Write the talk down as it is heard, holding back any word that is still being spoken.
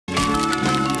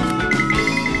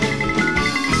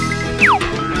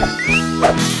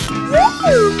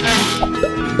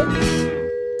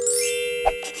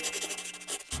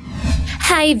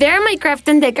Hi there, my Craft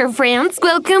and Decor friends!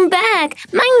 Welcome back!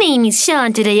 My name is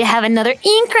Sean. Today I have another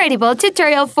incredible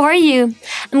tutorial for you.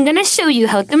 I'm gonna show you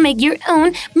how to make your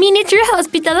own miniature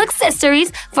hospital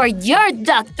accessories for your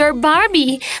Dr.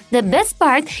 Barbie. The best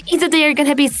part is that they are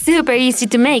gonna be super easy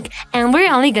to make, and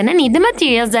we're only gonna need the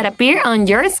materials that appear on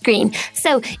your screen.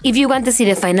 So, if you want to see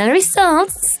the final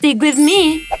results, stick with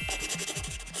me!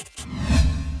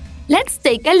 Let's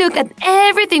take a look at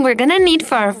everything we're gonna need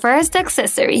for our first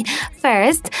accessory.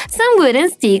 First, some wooden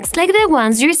sticks like the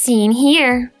ones you're seeing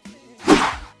here.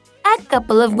 A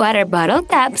couple of water bottle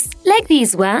caps like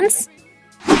these ones.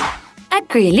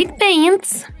 Acrylic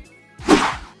paints.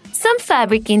 Some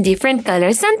fabric in different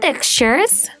colors and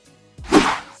textures.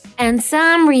 And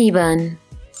some ribbon.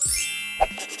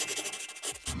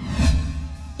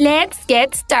 Let's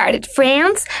get started,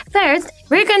 friends! First,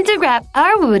 we're going to grab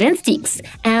our wooden sticks,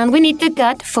 and we need to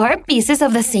cut 4 pieces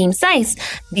of the same size.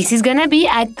 This is gonna be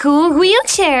a cool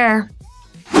wheelchair!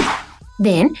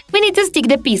 Then, we need to stick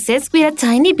the pieces with a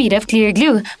tiny bit of clear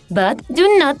glue, but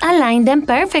do not align them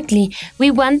perfectly. We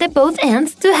want the both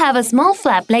ends to have a small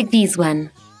flap like this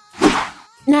one.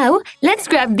 Now, let's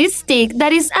grab this stick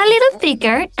that is a little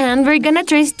thicker, and we're gonna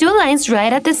trace 2 lines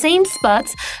right at the same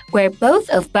spots where both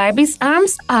of Barbie's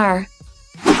arms are.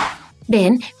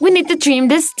 Then, we need to trim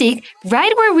the stick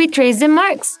right where we trace the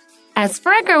marks. Ask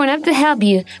for a grown-up to help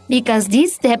you, because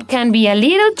this step can be a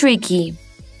little tricky.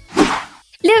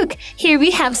 Look, here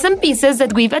we have some pieces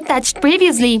that we've attached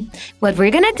previously. What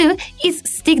we're gonna do is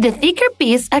stick the thicker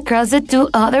piece across the 2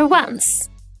 other ones.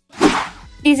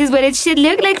 This is what it should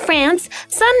look like, friends.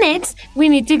 So next, we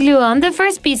need to glue on the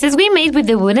first pieces we made with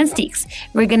the wooden sticks.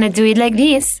 We're gonna do it like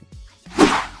this.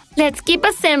 Let's keep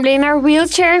assembling our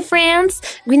wheelchair, friends.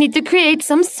 We need to create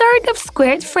some sort of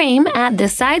squared frame at the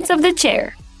sides of the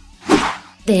chair.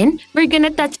 Then, we're gonna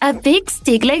attach a thick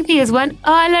stick like this one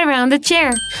all around the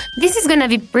chair. This is gonna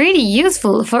be pretty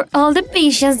useful for all the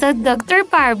patients that Dr.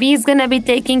 Barbie is gonna be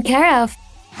taking care of.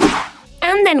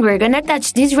 And then we're gonna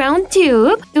attach this round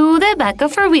tube to the back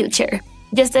of our wheelchair.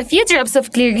 Just a few drops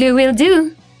of clear glue will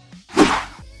do.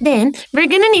 Then, we're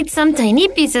gonna need some tiny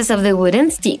pieces of the wooden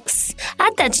sticks.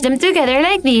 Attach them together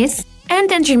like this, and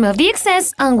then trim off the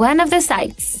excess on one of the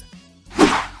sides.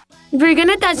 We're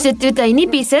gonna attach the 2 tiny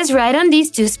pieces right on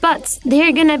these 2 spots.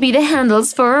 They're gonna be the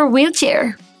handles for our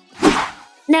wheelchair.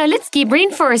 Now let's keep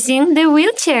reinforcing the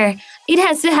wheelchair. It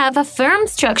has to have a firm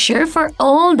structure for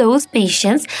all those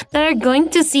patients that are going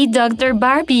to see Dr.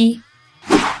 Barbie.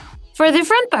 For the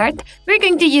front part, we're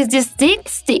going to use this thick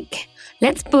stick.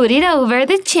 Let's put it over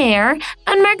the chair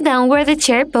and mark down where the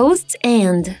chair posts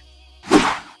end.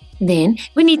 Then,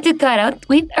 we need to cut out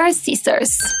with our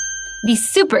scissors. Be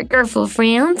super careful,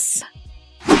 friends.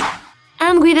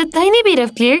 And with a tiny bit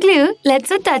of clear glue,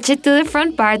 let's attach it to the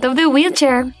front part of the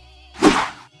wheelchair.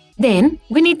 Then,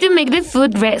 we need to make the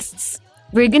footrests.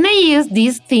 We're gonna use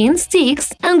these thin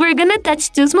sticks, and we're gonna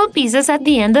attach 2 small pieces at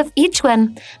the end of each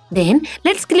one. Then,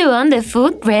 let's glue on the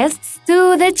footrests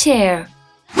to the chair.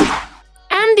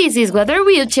 And this is what our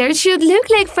wheelchair should look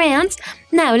like, friends.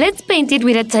 Now, let's paint it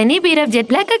with a tiny bit of jet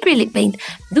black acrylic paint.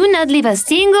 Do not leave a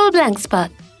single blank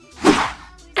spot.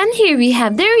 And here we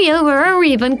have the reel where our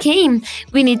ribbon came.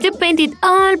 We need to paint it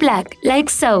all black, like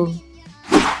so.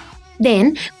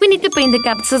 Then, we need to paint the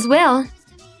caps as well.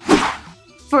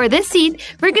 For the seat,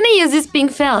 we're gonna use this pink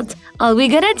felt. All we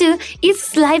gotta do is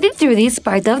slide it through this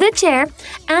part of the chair,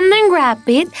 and then grab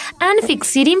it and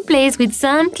fix it in place with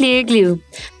some clear glue.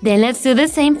 Then let's do the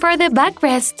same for the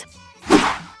backrest.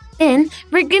 Then,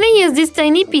 we're gonna use these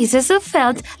tiny pieces of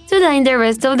felt to line the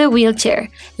rest of the wheelchair,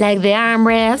 like the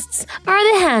armrests or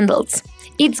the handles.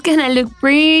 It's gonna look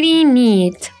pretty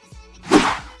neat.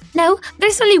 Now,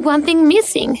 there's only one thing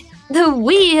missing. The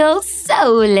wheels,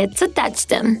 so let's attach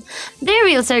them. The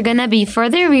wheels are gonna be for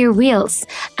the rear wheels,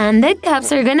 and the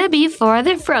caps are gonna be for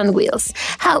the front wheels.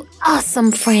 How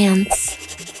awesome, friends!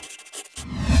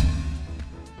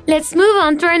 Let's move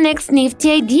on to our next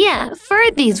nifty idea. For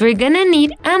this, we're gonna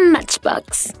need a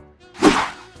matchbox,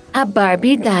 a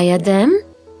Barbie diadem,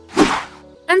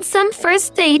 and some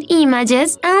first aid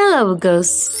images and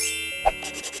logos.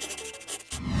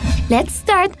 Let's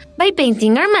start by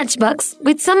painting our matchbox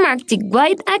with some Arctic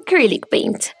White acrylic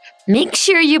paint. Make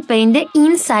sure you paint the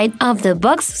inside of the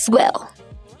box as well.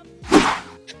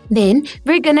 Then,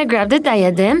 we're gonna grab the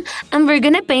diadem and we're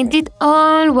gonna paint it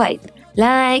all white,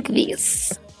 like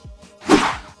this.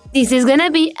 This is gonna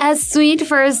be a sweet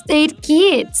first aid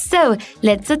kit. So,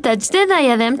 let's attach the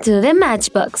diadem to the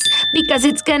matchbox, because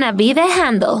it's gonna be the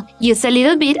handle. Use a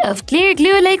little bit of clear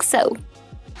glue like so.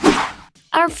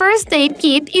 Our first aid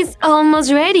kit is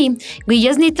almost ready. We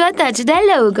just need to attach the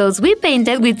logos we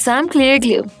painted with some clear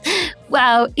glue.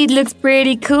 Wow, it looks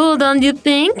pretty cool, don't you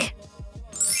think?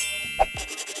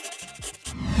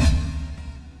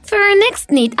 For our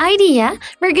next neat idea,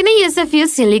 we're gonna use a few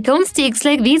silicone sticks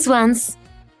like these ones,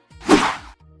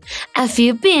 a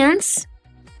few pins,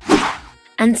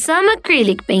 and some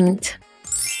acrylic paint.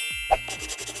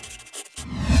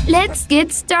 Let's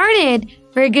get started!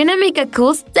 We're gonna make a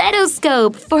cool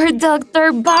stethoscope for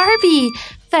Dr. Barbie.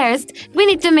 First, we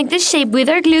need to make the shape with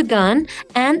our glue gun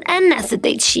and an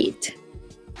acetate sheet.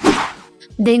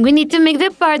 Then we need to make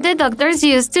the part the doctors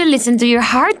use to listen to your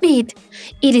heartbeat.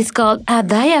 It is called a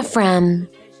diaphragm.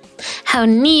 How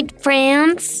neat,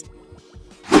 friends!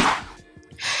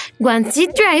 Once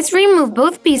it dries, remove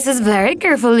both pieces very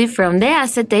carefully from the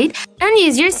acetate and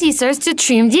use your scissors to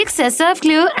trim the excess of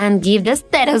glue and give the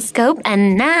stethoscope a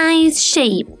nice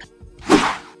shape.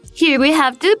 Here we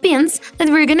have two pins that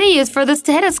we're gonna use for the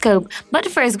stethoscope, but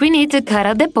first we need to cut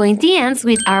out the pointy ends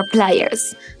with our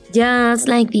pliers, just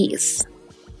like this.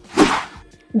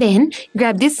 Then,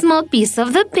 grab this small piece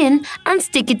of the pin and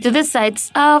stick it to the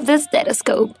sides of the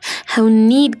stethoscope. How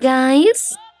neat,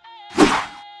 guys!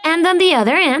 And on the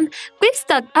other end, we've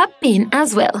stuck a pin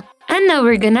as well. And now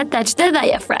we're gonna attach the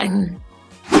diaphragm.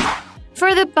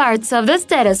 For the parts of the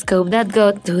stethoscope that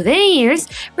go to the ears,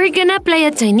 we're gonna apply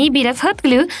a tiny bit of hot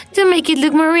glue to make it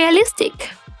look more realistic.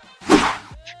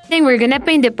 Then we're gonna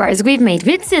paint the parts we've made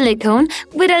with silicone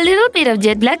with a little bit of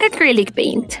jet black acrylic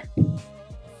paint.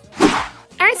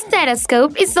 Our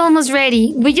stethoscope is almost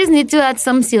ready. We just need to add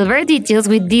some silver details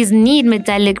with this neat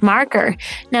metallic marker.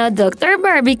 Now Dr.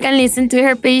 Barbie can listen to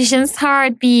her patient's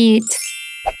heartbeat.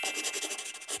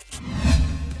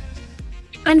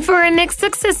 And for our next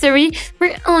accessory,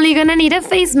 we're only gonna need a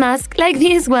face mask like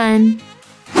this one.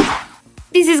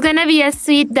 This is gonna be a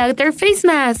sweet doctor face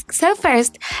mask. So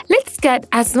first, let's cut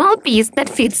a small piece that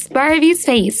fits Barbie's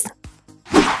face.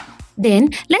 Then,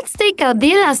 let's take out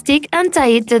the elastic and tie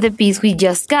it to the piece we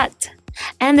just cut.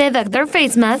 And the doctor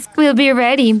face mask will be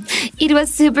ready. It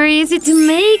was super easy to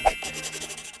make.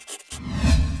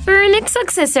 For our next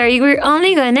accessory, we're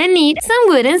only gonna need some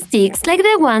wooden sticks like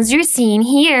the ones you're seeing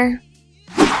here.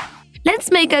 Let's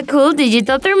make a cool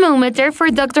digital thermometer for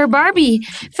Dr. Barbie.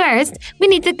 First, we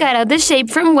need to cut out the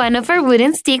shape from one of our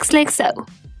wooden sticks like so.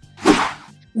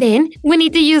 Then, we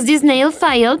need to use this nail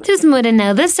file to smoothen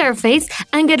out the surface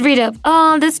and get rid of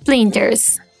all the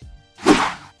splinters.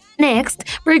 Next,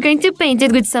 we're going to paint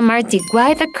it with some Arctic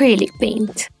white acrylic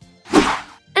paint.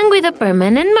 And with a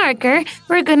permanent marker,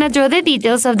 we're gonna draw the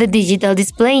details of the digital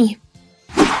display.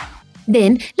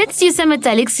 Then, let's use a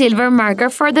metallic silver marker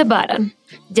for the bottom,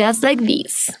 just like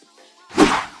this.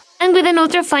 And with an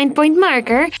ultra-fine point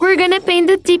marker, we're gonna paint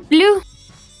the tip blue.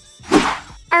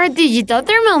 Our digital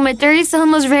thermometer is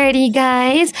almost ready,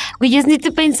 guys. We just need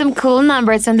to paint some cool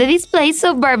numbers on the display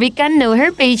so Barbie can know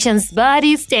her patient's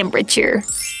body's temperature.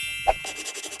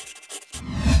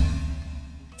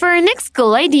 For our next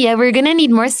cool idea, we're gonna need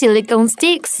more silicone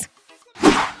sticks,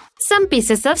 some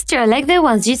pieces of straw like the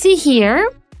ones you see here,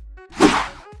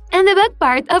 and the back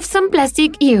part of some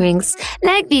plastic earrings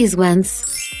like these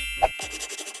ones.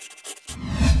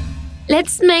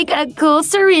 Let's make a cool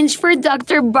syringe for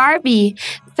Dr. Barbie.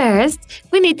 First,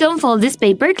 we need to unfold this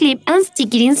paper clip and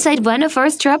stick it inside one of our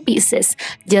straw pieces,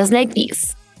 just like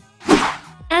this.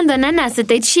 And on an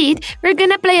acetate sheet, we're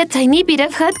gonna apply a tiny bit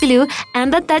of hot glue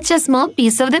and attach a small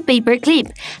piece of the paper clip.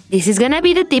 This is gonna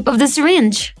be the tip of the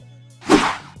syringe.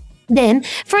 Then,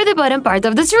 for the bottom part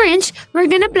of the syringe, we're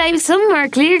gonna apply some more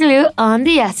clear glue on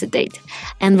the acetate.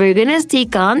 And we're gonna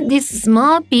stick on this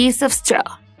small piece of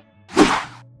straw.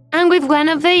 And with one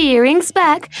of the earrings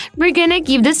back, we're gonna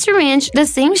give the syringe the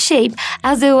same shape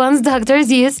as the ones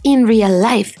doctors use in real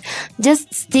life.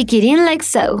 Just stick it in like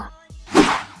so.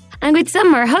 And with some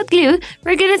more hot glue,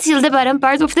 we're gonna seal the bottom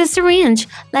part of the syringe,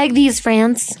 like these,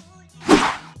 friends.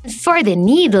 For the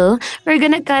needle, we're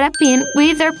gonna cut a pin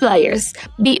with our pliers.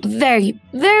 Be very,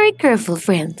 very careful,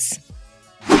 friends.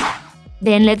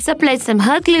 Then let's apply some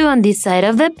hot glue on this side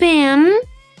of the pin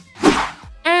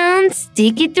and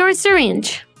stick it to our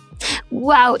syringe.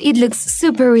 Wow, it looks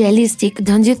super realistic,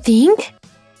 don't you think?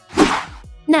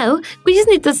 Now, we just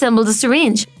need to assemble the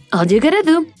syringe. All you gotta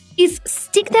do is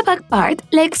stick the back part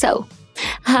like so.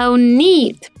 How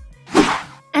neat!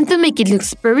 And to make it look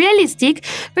super realistic,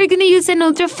 we're gonna use an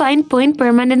ultra-fine point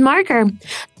permanent marker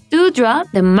to draw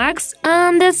the marks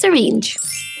on the syringe.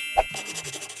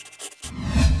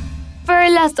 For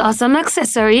our last awesome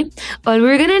accessory, all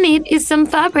we're gonna need is some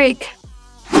fabric.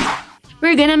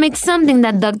 we're gonna make something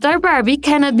that Dr. Barbie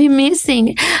cannot be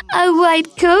missing, a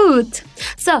white coat.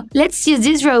 So let's use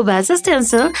this robe as a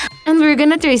stencil and we're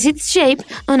gonna trace its shape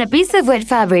on a piece of white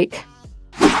fabric.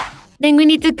 Then we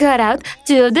need to cut out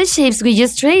 2 of the shapes we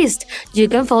just traced. You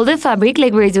can fold the fabric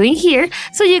like we're doing here,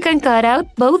 so you can cut out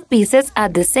both pieces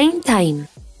at the same time.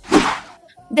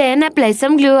 Then apply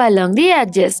some glue along the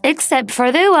edges, except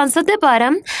for the ones at the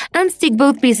bottom, and stick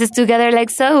both pieces together like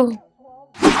so.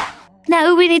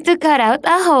 Now we need to cut out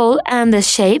a hole and the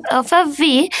shape of a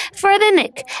V for the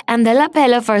neck and the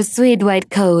lapel of our sweet white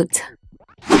coat.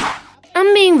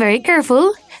 I'm being very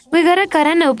careful. We gotta cut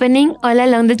an opening all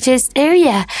along the chest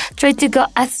area. Try to go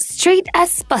as straight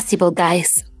as possible,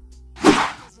 guys.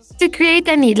 To create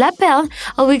a neat lapel,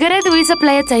 all we gotta do is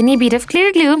apply a tiny bit of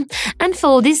clear glue and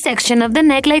fold this section of the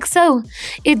neck like so.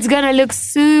 It's gonna look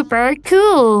super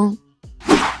cool.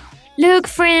 Look,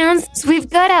 friends, we've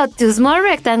cut out 2 small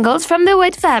rectangles from the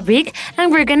white fabric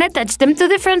and we're gonna attach them to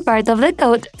the front part of the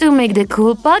coat to make the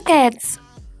cool pockets.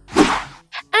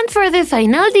 And for the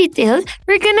final detail,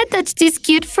 we're gonna attach this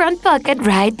cute front pocket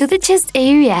right to the chest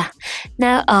area.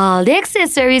 Now all the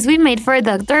accessories we made for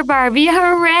Dr. Barbie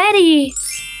are ready!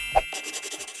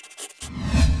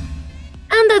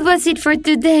 And that was it for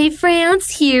today, friends.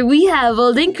 Here we have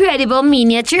all the incredible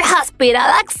miniature hospital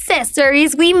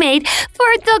accessories we made for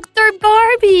Dr.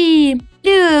 Barbie.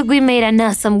 Look, we made an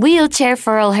awesome wheelchair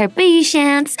for all her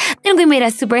patients, then we made a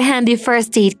super handy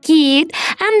first aid kit,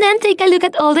 and then take a look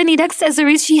at all the neat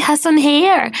accessories she has on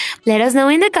here. Let us know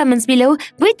in the comments below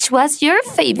which was your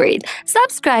favorite.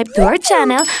 Subscribe to our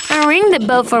channel and ring the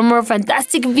bell for more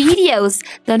fantastic videos.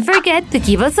 Don't forget to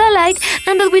give us a like,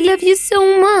 and that we love you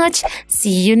so much.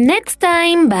 See you next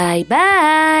time. Bye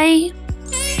bye.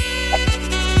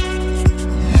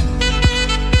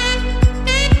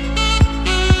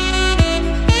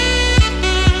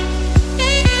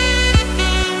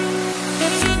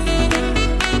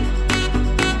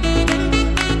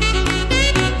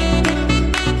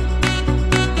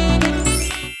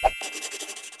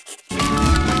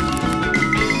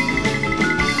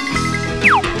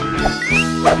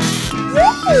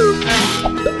 Woo!